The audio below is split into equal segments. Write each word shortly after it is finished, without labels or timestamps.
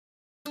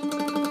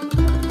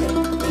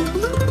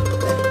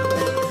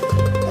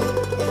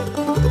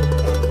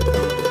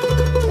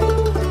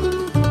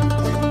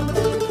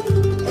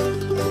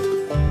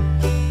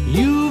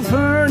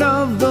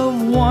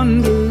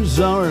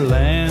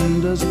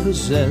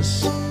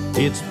possess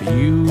its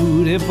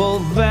beautiful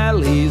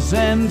valleys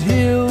and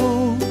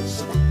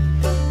hills,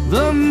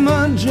 the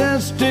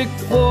majestic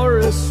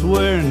forests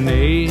where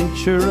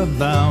nature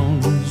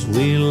abounds.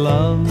 We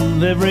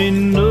love every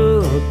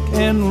nook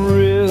and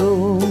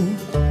rill,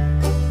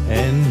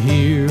 and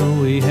here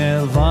we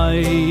have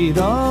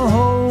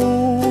Idaho,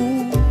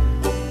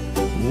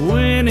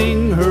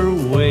 winning her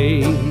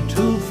way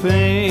to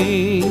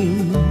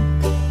fame.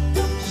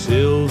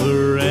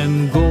 Silver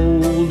and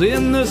gold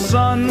in the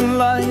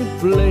sunlight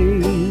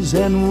blaze,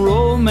 and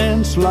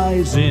romance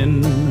lies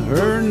in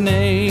her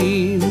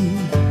name.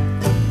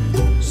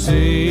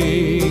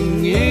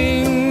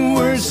 Singing,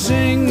 we're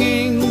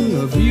singing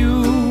of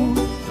you,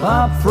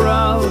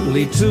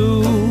 proudly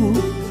too.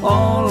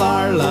 All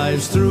our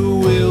lives through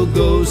we'll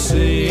go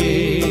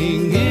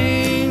singing,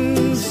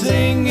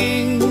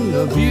 singing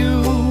of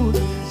you,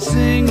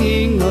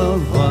 singing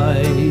of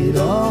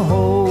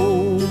Idaho.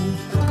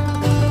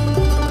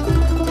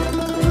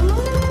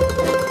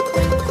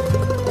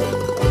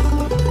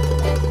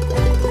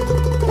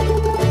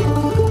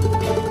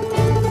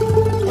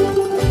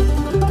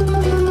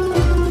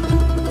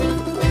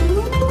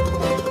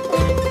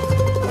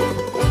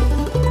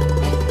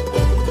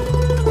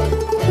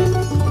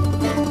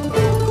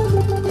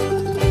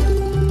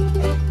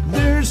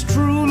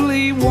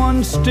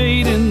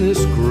 State in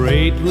this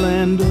great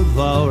land of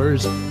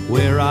ours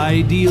where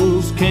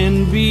ideals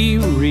can be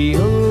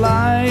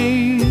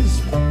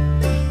realized.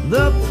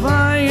 The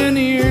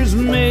pioneers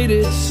made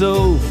it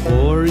so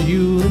for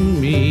you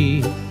and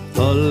me,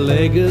 a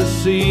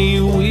legacy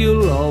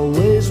we'll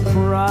always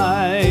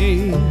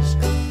prize.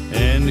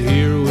 And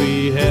here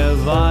we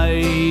have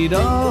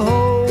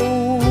Idaho,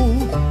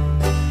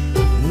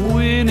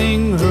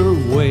 winning her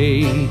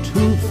way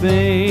to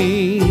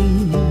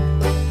fame.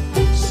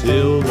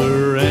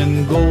 Silver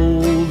and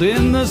gold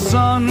in the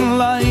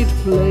sunlight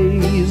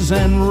blaze,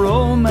 and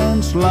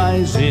romance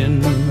lies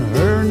in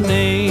her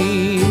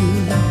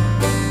name.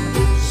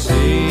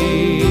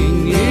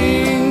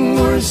 Singing,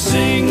 we're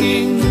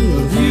singing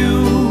of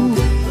you,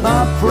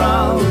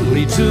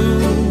 proudly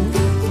too.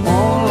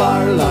 All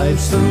our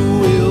lives through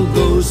we'll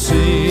go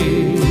sing.